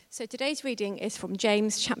So today's reading is from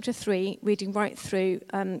James chapter 3, reading right through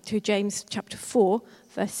to James chapter 4,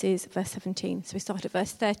 verse 17. So we start at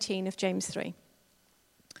verse 13 of James 3.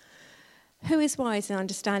 Who is wise and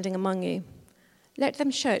understanding among you? Let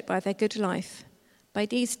them show it by their good life, by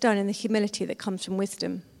deeds done in the humility that comes from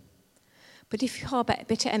wisdom. But if you harbour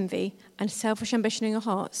bitter envy and selfish ambition in your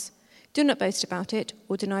hearts, do not boast about it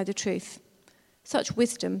or deny the truth. Such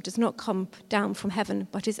wisdom does not come down from heaven,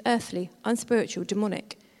 but is earthly, unspiritual,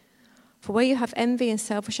 demonic. For where you have envy and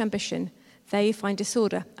selfish ambition, there you find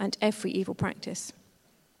disorder and every evil practice.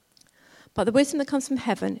 But the wisdom that comes from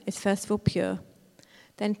heaven is first of all pure,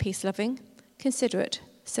 then peace-loving, considerate,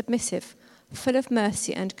 submissive, full of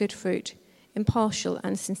mercy and good fruit, impartial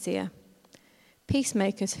and sincere.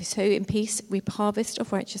 Peacemakers who sow in peace reap a harvest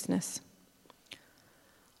of righteousness.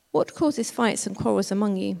 What causes fights and quarrels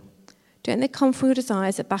among you? Don't they come from your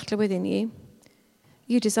desires that battle within you?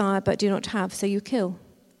 You desire but do not have, so you kill.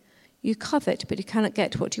 You covet, but you cannot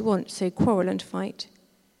get what you want, so you quarrel and fight.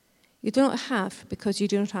 You do not have because you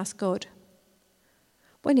do not ask God.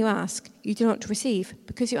 When you ask, you do not receive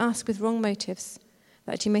because you ask with wrong motives,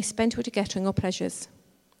 that you may spend what you get on your pleasures.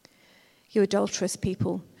 You adulterous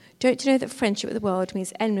people, don't you know that friendship with the world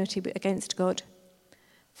means enmity against God?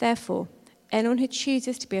 Therefore, anyone who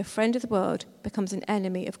chooses to be a friend of the world becomes an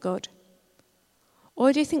enemy of God.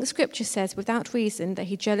 Or do you think Scripture says without reason that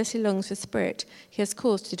he jealously longs for the Spirit he has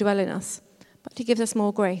caused to dwell in us, but he gives us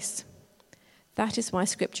more grace? That is why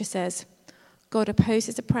Scripture says, God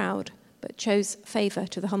opposes the proud, but shows favour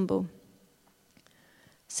to the humble.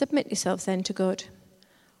 Submit yourselves then to God.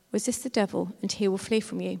 Resist the devil, and he will flee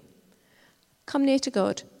from you. Come near to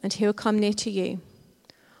God, and he will come near to you.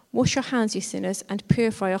 Wash your hands, you sinners, and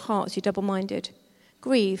purify your hearts, you double-minded.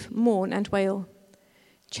 Grieve, mourn, and wail.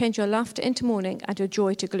 Change your laughter into mourning and your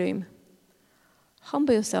joy to gloom.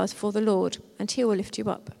 Humble yourselves before the Lord, and he will lift you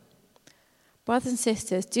up. Brothers and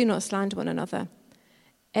sisters, do not slander one another.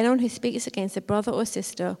 Anyone who speaks against a brother or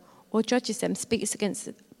sister, or judges them speaks against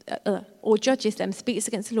the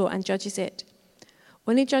law and judges it.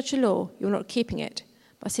 When you judge the law, you are not keeping it,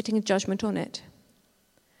 but sitting in judgment on it.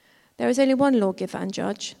 There is only one lawgiver and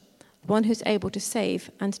judge, one who is able to save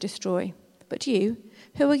and destroy. But you,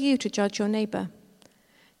 who are you to judge your neighbour?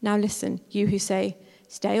 Now listen, you who say,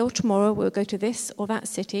 today or tomorrow we'll go to this or that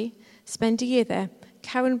city, spend a year there,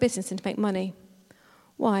 carry on business and make money.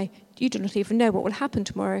 Why, you do not even know what will happen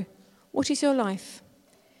tomorrow. What is your life?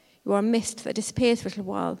 You are a mist that disappears for a little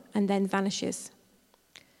while and then vanishes.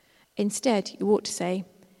 Instead, you ought to say,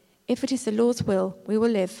 if it is the Lord's will, we will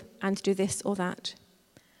live and do this or that.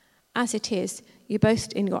 As it is, you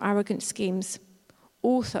boast in your arrogant schemes.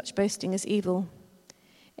 All such boasting is evil.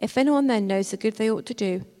 If anyone then knows the good they ought to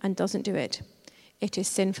do and doesn't do it, it is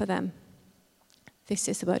sin for them. This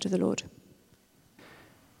is the word of the Lord.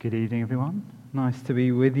 Good evening, everyone. Nice to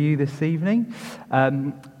be with you this evening.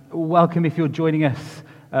 Welcome if you're joining us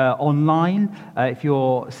online. If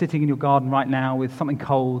you're sitting in your garden right now with something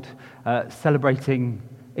cold, celebrating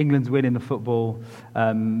England's win in the football,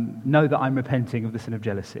 know that I'm repenting of the sin of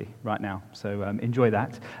jealousy right now, so enjoy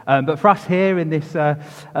that. But for us here in this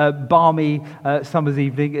balmy summer's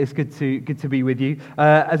evening, it's good to be with you.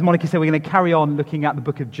 As Monica said, we're going to carry on looking at the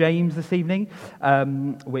book of James this evening,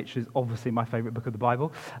 which is obviously my favourite book of the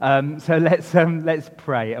Bible. So let's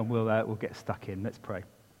pray and we'll get stuck in. Let's pray.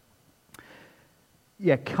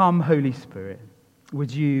 Yeah, come Holy Spirit,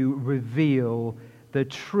 would you reveal the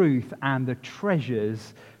truth and the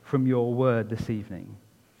treasures from your word this evening?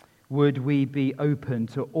 Would we be open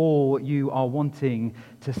to all you are wanting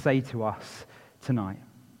to say to us tonight?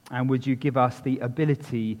 And would you give us the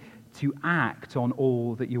ability to act on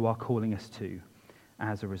all that you are calling us to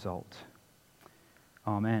as a result?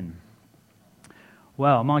 Amen.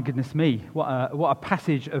 Well, my goodness me, what a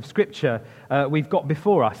passage of Scripture we've got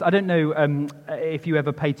before us. I don't know if you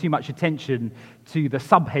ever pay too much attention to the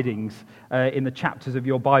subheadings in the chapters of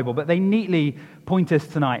your Bible, but they neatly point us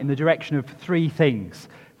tonight in the direction of three things.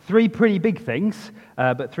 Three pretty big things,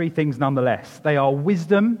 but three things nonetheless. They are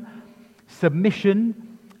wisdom,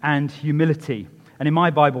 submission, and humility. And in my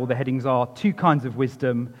Bible, the headings are two kinds of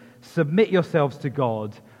wisdom, submit yourselves to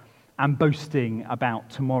God, and boasting about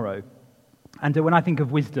tomorrow. And when I think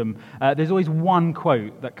of wisdom, there's always one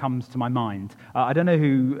quote that comes to my mind. I don't know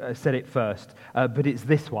who said it first, but it's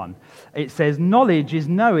this one. It says, knowledge is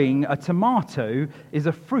knowing a tomato is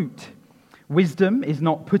a fruit. Wisdom is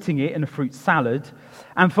not putting it in a fruit salad.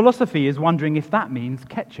 And philosophy is wondering if that means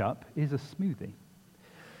ketchup is a smoothie.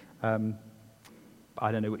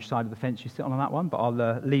 I don't know which side of the fence you sit on that one, but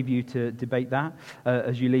I'll leave you to debate that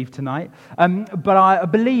as you leave tonight. But I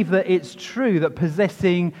believe that it's true that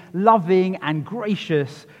possessing loving and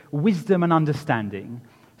gracious wisdom and understanding,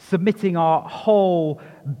 submitting our whole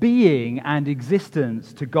being and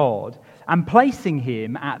existence to God, and placing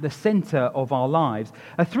Him at the center of our lives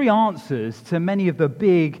are three answers to many of the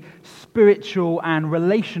big spiritual and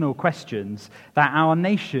relational questions that our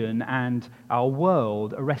nation and our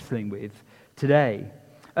world are wrestling with today.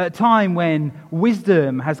 At a time when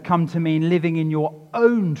wisdom has come to mean living in your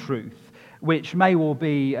own truth, which may well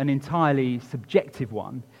be an entirely subjective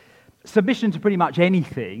one, submission to pretty much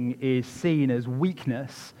anything is seen as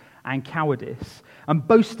weakness and cowardice, and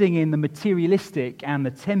boasting in the materialistic and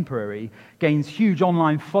the temporary gains huge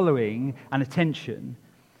online following and attention.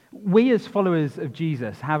 We as followers of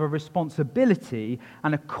Jesus have a responsibility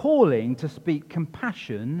and a calling to speak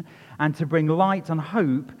compassion and to bring light and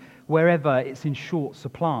hope wherever it's in short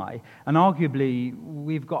supply. And arguably,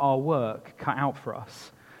 we've got our work cut out for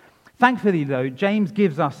us. Thankfully, though, James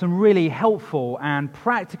gives us some really helpful and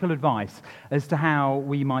practical advice as to how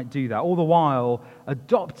we might do that, all the while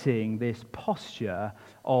adopting this posture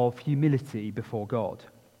of humility before God.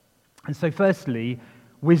 And so firstly,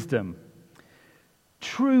 wisdom.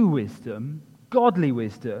 True wisdom, godly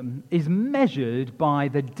wisdom, is measured by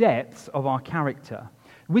the depths of our character.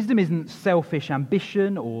 Wisdom isn't selfish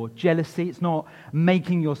ambition or jealousy. It's not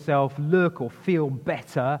making yourself look or feel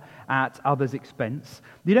better at others' expense.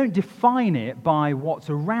 You don't define it by what's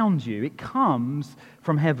around you. It comes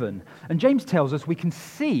from heaven. And James tells us we can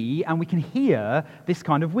see and we can hear this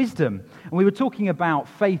kind of wisdom. And we were talking about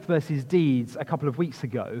faith versus deeds a couple of weeks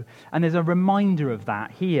ago, and there's a reminder of that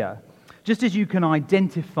here. Just as you can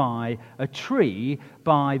identify a tree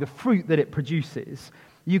by the fruit that it produces,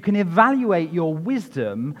 you can evaluate your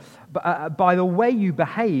wisdom by the way you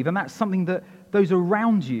behave, and that's something that those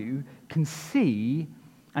around you can see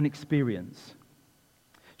and experience.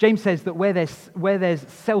 James says that where there's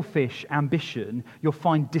selfish ambition, you'll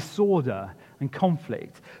find disorder and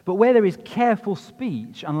conflict. But where there is careful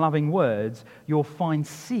speech and loving words, you'll find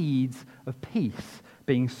seeds of peace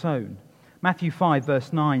being sown. Matthew 5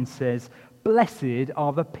 verse 9 says, "Blessed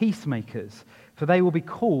are the peacemakers, for they will be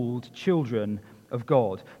called children of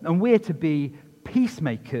God." And we're to be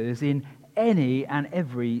peacemakers in any and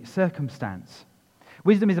every circumstance.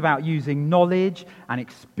 Wisdom is about using knowledge and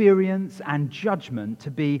experience and judgment to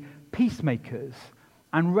be peacemakers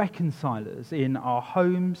and reconcilers in our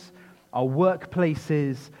homes, our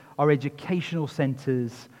workplaces, our educational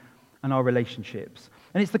centers, and our relationships.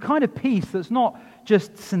 And it's the kind of peace that's not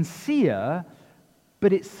just sincere,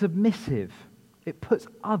 but it's submissive. It puts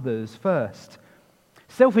others first.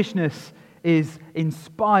 Selfishness is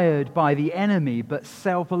inspired by the enemy, but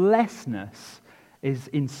selflessness is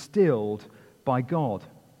instilled by God.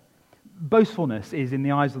 Boastfulness is, in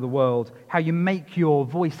the eyes of the world, how you make your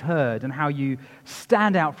voice heard and how you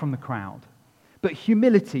stand out from the crowd. But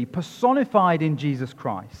humility, personified in Jesus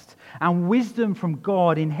Christ, and wisdom from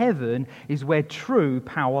God in heaven is where true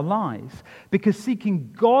power lies. Because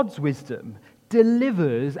seeking God's wisdom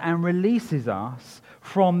delivers and releases us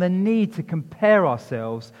from the need to compare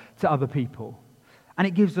ourselves to other people. And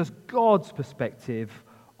it gives us God's perspective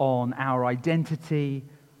on our identity,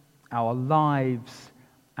 our lives,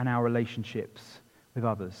 and our relationships with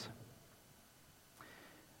others.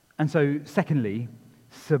 And so, secondly,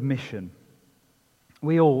 submission.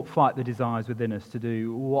 We all fight the desires within us to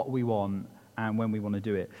do what we want and when we want to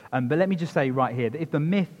do it. But let me just say right here that if the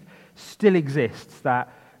myth still exists that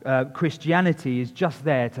Christianity is just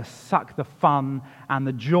there to suck the fun and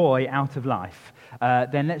the joy out of life,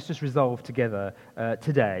 then let's just resolve together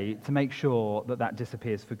today to make sure that that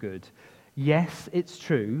disappears for good. Yes, it's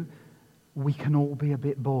true, we can all be a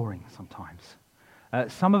bit boring sometimes.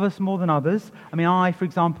 Some of us more than others. I mean, for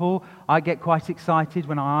example, I get quite excited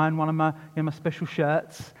when I iron one of my special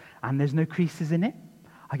shirts and there's no creases in it.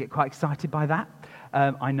 I get quite excited by that.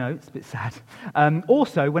 I know, it's a bit sad.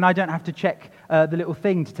 Also, when I don't have to check the little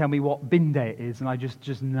thing to tell me what bin day it is, and I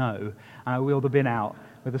just know, and I wheel the bin out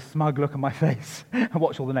with a smug look on my face and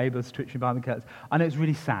watch all the neighbours twitching behind the curtains. I know it's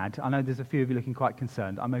really sad. I know there's a few of you looking quite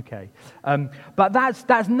concerned. I'm okay. But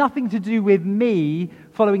that's nothing to do with me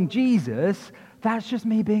following Jesus. That's just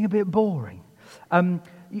me being a bit boring. A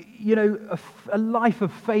life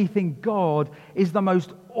of faith in God is the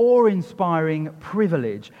most awe-inspiring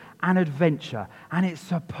privilege and adventure, and it's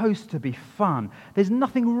supposed to be fun. There's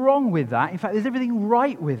nothing wrong with that. In fact, there's everything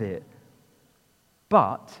right with it.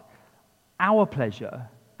 But our pleasure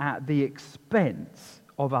at the expense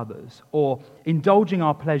of others, or indulging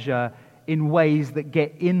our pleasure in ways that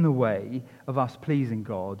get in the way of us pleasing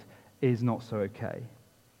God, is not so okay.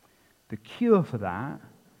 The cure for that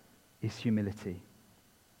is humility.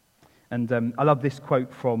 And I love this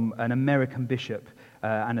quote from an American bishop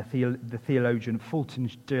and the theologian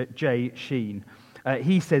Fulton J. Sheen.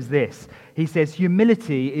 He says this. He says,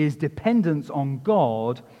 humility is dependence on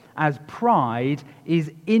God as pride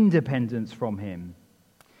is independence from him.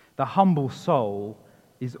 The humble soul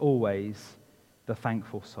is always the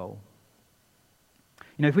thankful soul.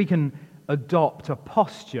 You know, if we can adopt a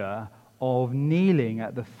posture of kneeling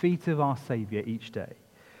at the feet of our Saviour each day,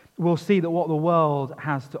 we'll see that what the world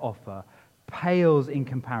has to offer pales in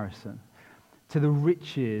comparison to the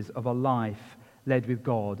riches of a life led with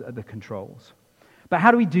God at the controls. But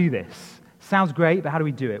how do we do this? Sounds great, but how do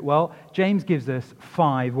we do it? Well, James gives us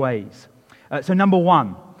 5 ways. So number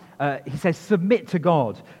 1, he says, submit to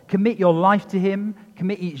God. Commit your life to him.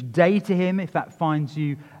 Commit each day to him if that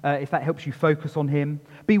helps you focus on him.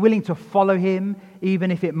 Be willing to follow him,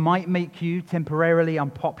 even if it might make you temporarily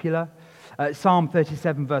unpopular. Psalm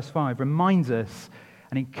 37 verse 5 reminds us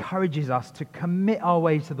and encourages us to commit our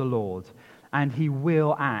way to the Lord, and he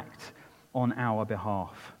will act on our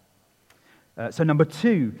behalf. So number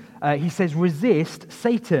 2, he says, resist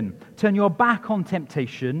Satan. Turn your back on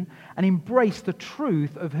temptation and embrace the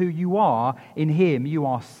truth of who you are in him. You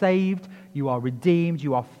are saved, you are redeemed,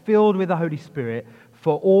 you are filled with the Holy Spirit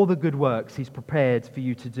for all the good works he's prepared for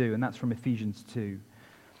you to do. And that's from Ephesians 2.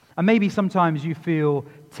 And maybe sometimes you feel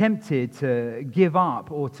tempted to give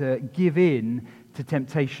up or to give in to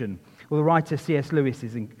temptation. Well, the writer C.S. Lewis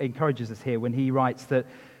encourages us here when he writes that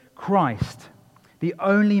Christ, the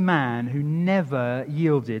only man who never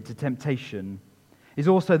yielded to temptation, is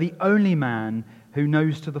also the only man who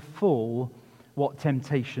knows to the full what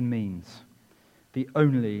temptation means. The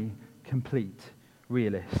only complete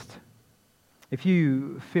realist. If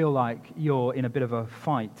you feel like you're in a bit of a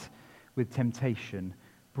fight with temptation,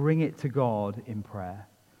 bring it to God in prayer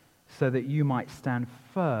so that you might stand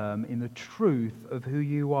firm in the truth of who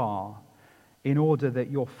you are, in order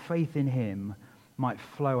that your faith in him might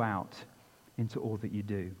flow out into all that you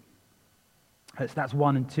do. So that's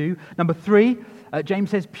 1 and 2. Number 3,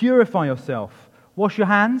 James says, purify yourself. Wash your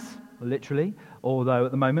hands, literally, although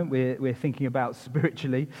at the moment we're thinking about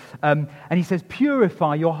spiritually. And he says,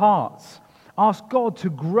 purify your hearts. Ask God to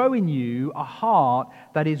grow in you a heart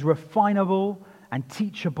that is refinable and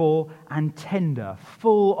teachable and tender,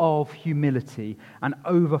 full of humility and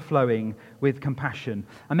overflowing with compassion.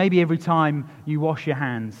 And maybe every time you wash your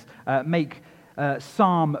hands, make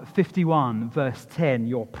Psalm 51 verse 10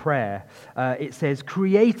 your prayer. It says,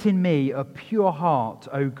 create in me a pure heart,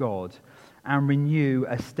 O God, and renew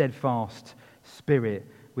a steadfast spirit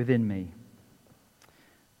within me.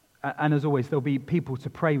 And as always, there'll be people to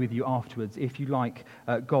pray with you afterwards if you like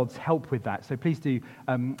God's help with that. So please do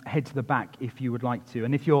head to the back if you would like to.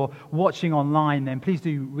 And if you're watching online, then please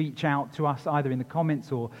do reach out to us either in the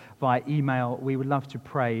comments or via email. We would love to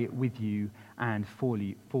pray with you and for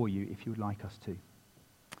you if you would like us to.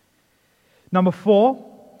 Number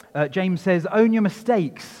 4, James says, own your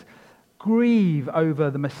mistakes. Grieve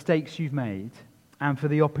over the mistakes you've made and for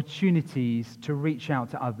the opportunities to reach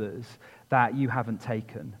out to others that you haven't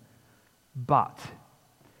taken. But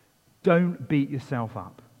don't beat yourself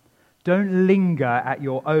up. Don't linger at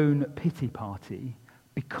your own pity party,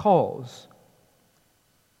 because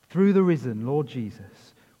through the risen Lord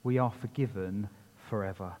Jesus, we are forgiven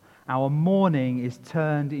forever. Our mourning is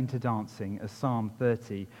turned into dancing, as Psalm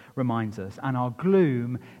 30 reminds us, and our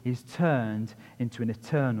gloom is turned into an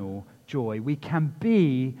eternal joy. We can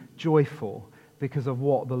be joyful because of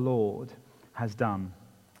what the Lord has done.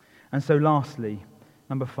 And so lastly,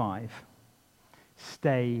 number 5,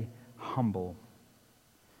 stay humble.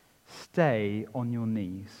 Stay on your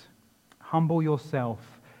knees. Humble yourself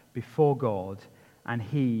before God, and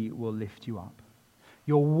he will lift you up.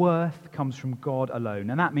 Your worth comes from God alone,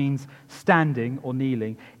 and that means standing or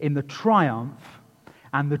kneeling in the triumph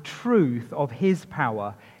and the truth of his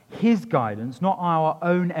power, his guidance, not our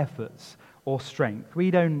own efforts or strength.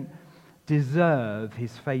 We don't deserve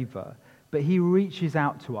his favor, but he reaches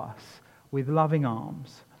out to us with loving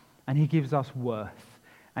arms, and he gives us worth,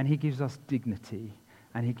 and he gives us dignity,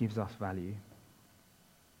 and he gives us value.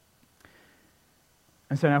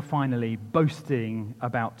 And so now finally, boasting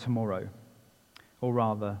about tomorrow, or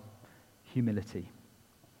rather, humility.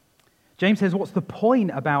 James says, what's the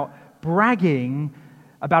point about bragging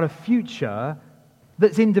about a future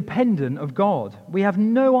that's independent of God? We have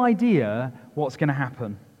no idea what's going to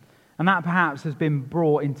happen. And that perhaps has been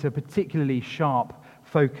brought into particularly sharp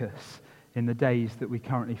focus in the days that we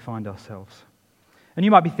currently find ourselves. And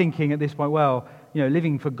you might be thinking at this point, well,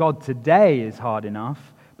 living for God today is hard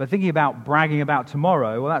enough, But thinking about bragging about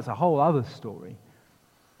tomorrow, well, that's a whole other story.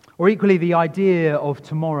 Or equally, the idea of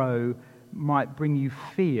tomorrow might bring you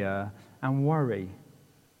fear and worry.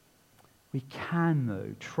 We can,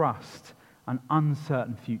 though, trust an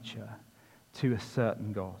uncertain future to a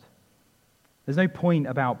certain God. There's no point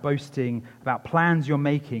about boasting about plans you're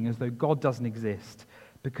making as though God doesn't exist,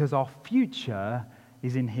 because our future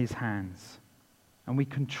is in his hands, and we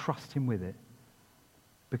can trust him with it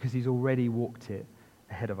because he's already walked it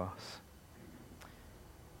ahead of us.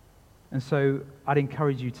 And so I'd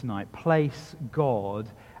encourage you tonight, place God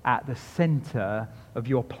at the center of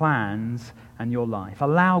your plans and your life.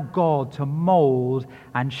 Allow God to mold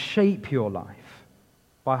and shape your life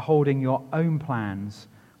by holding your own plans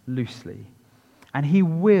loosely. And he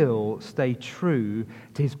will stay true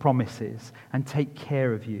to his promises and take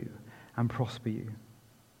care of you and prosper you.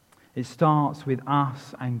 It starts with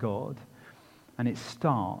us and God, and it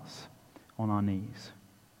starts on our knees.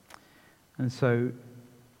 And so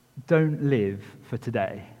don't live for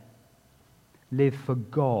today. Live for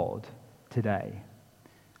God today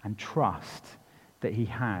and trust that he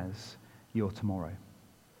has your tomorrow.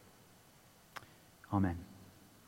 Amen.